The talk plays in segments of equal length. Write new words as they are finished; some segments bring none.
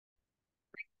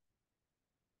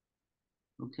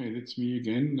Okay, that's me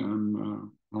again.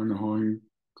 I'm Rainer Hoying,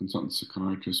 consultant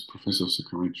psychiatrist, professor of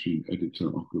psychiatry, editor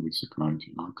of Global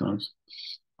Psychiatry Archives.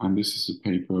 And this is a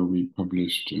paper we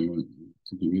published a couple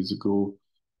of years ago,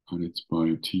 and it's by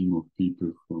a team of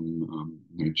people from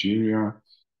Nigeria.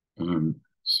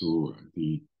 So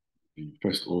the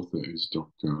first author is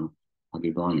Dr.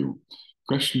 Adebajo.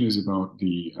 Question is about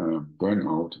the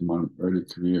burnout among early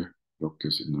career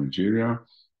doctors in Nigeria,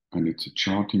 and it's a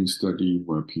charting study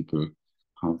where people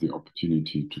have the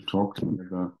opportunity to talk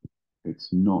together.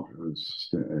 It's not a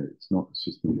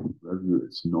systematic review.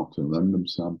 It's not a random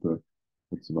sample.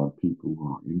 It's about people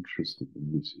who are interested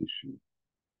in this issue.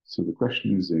 So the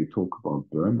question is, they talk about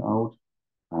burnout,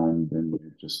 and then they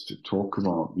just talk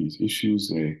about these issues.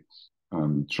 They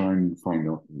try and find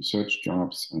out research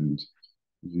gaps and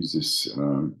use this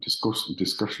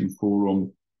discussion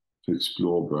forum to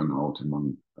explore burnout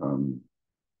among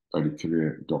early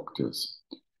career doctors.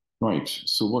 Right.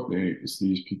 So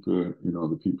these people,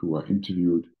 the people who are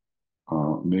interviewed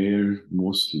are male,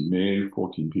 mostly male,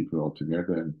 14 people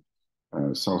altogether,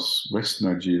 Southwest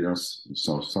Nigeria,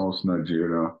 South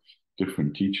Nigeria,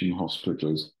 different teaching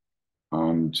hospitals,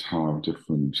 and have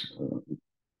different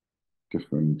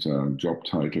job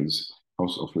titles: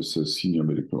 house officer, senior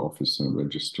medical officer,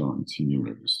 registrar, and senior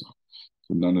registrar.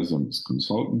 So none of them is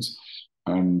consultants.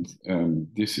 And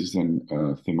this is then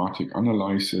thematic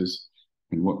analysis,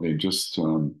 and what they just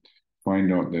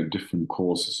find out there are different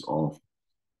causes of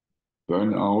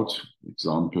burnout.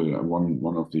 Example,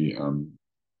 one of the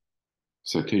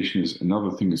citation is,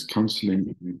 another thing is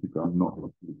counseling. People are not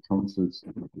counsels,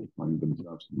 they find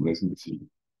themselves in residency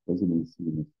in a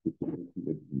specialty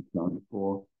that has been planned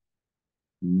for.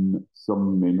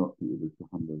 Some may not be able to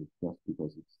handle the stress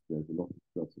because there's a lot of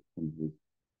stress that comes with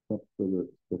further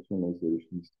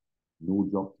specializations, no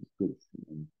job description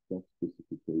and job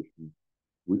specification,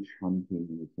 witch hunting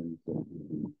in the sense that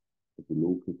at the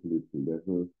local political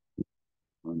level,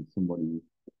 and somebody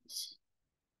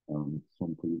some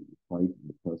political fight, and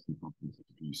the person happens to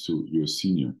be your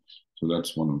senior. So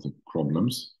that's one of the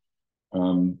problems.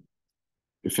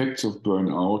 Effects of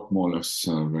burnout, more or less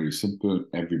very simple.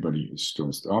 Everybody is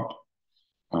stressed up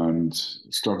and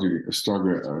struggle,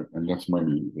 and that's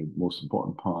maybe the most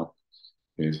important part,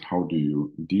 is how do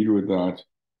you deal with that?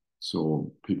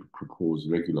 So people propose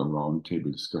regular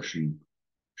roundtable discussion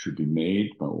should be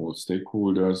made by all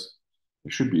stakeholders.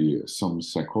 There should be some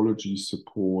psychology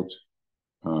support.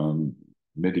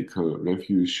 Medical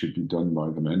reviews should be done by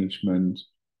the management.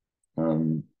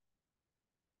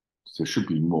 There should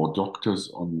be more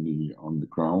doctors on the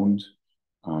ground,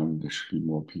 and there should be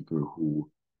more people who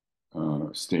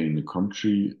stay in the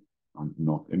country and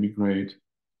not emigrate.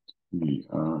 We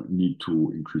need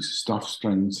to increase staff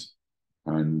strength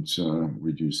and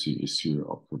reduce the issue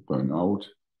of burnout.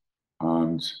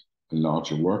 And a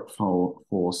larger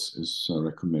workforce is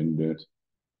recommended.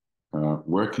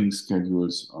 Working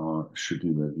schedules should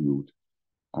be reviewed.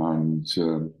 And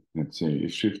let's say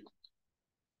if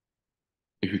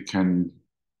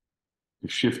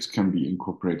shifts can be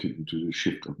incorporated into the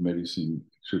shift of medicine,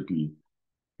 it should be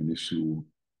an issue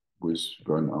with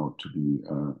burnout to be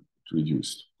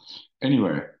reduced.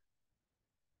 Anyway,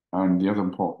 and the other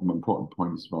important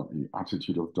point is about the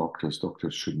attitude of doctors.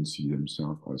 Doctors shouldn't see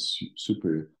themselves as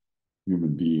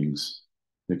superhuman beings.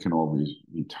 They can always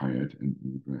be tired and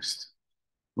need rest.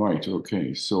 Right,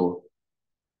 okay, so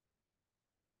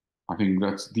I think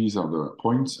these are the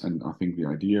points, and I think the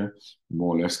idea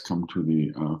more or less come to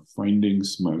the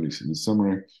findings, more or less in the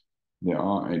summary. There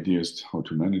are ideas how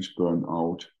to manage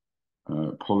burnout,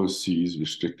 policies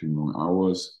restricting long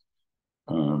hours,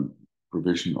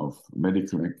 provision of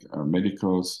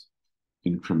medicals,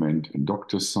 increment in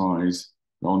doctor size,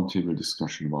 roundtable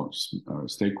discussion about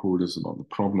stakeholders, about the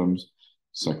problems,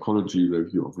 psychology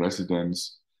review of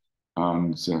residents,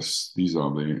 and these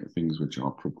are the things which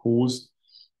are proposed.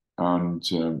 And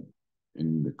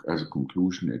as a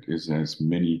conclusion, there's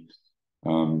many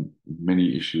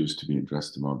issues to be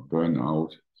addressed about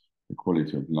burnout. The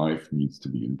quality of life needs to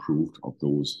be improved of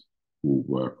those who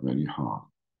work very hard.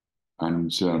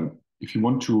 And if you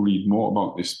want to read more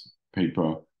about this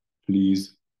paper,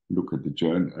 please look at the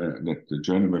journal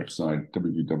website,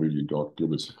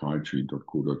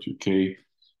 www.globalpsychiatry.co.uk.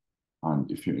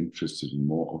 And if you're interested in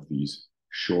more of these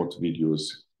short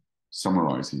videos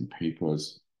summarizing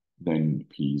papers, then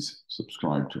please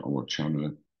subscribe to our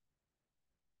channel,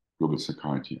 Global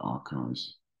Psychiatry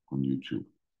Archives on YouTube.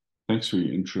 Thanks for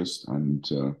your interest, and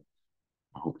I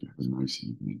hope you have a nice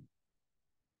evening.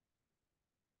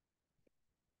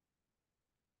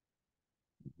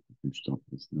 You can stop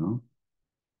this now.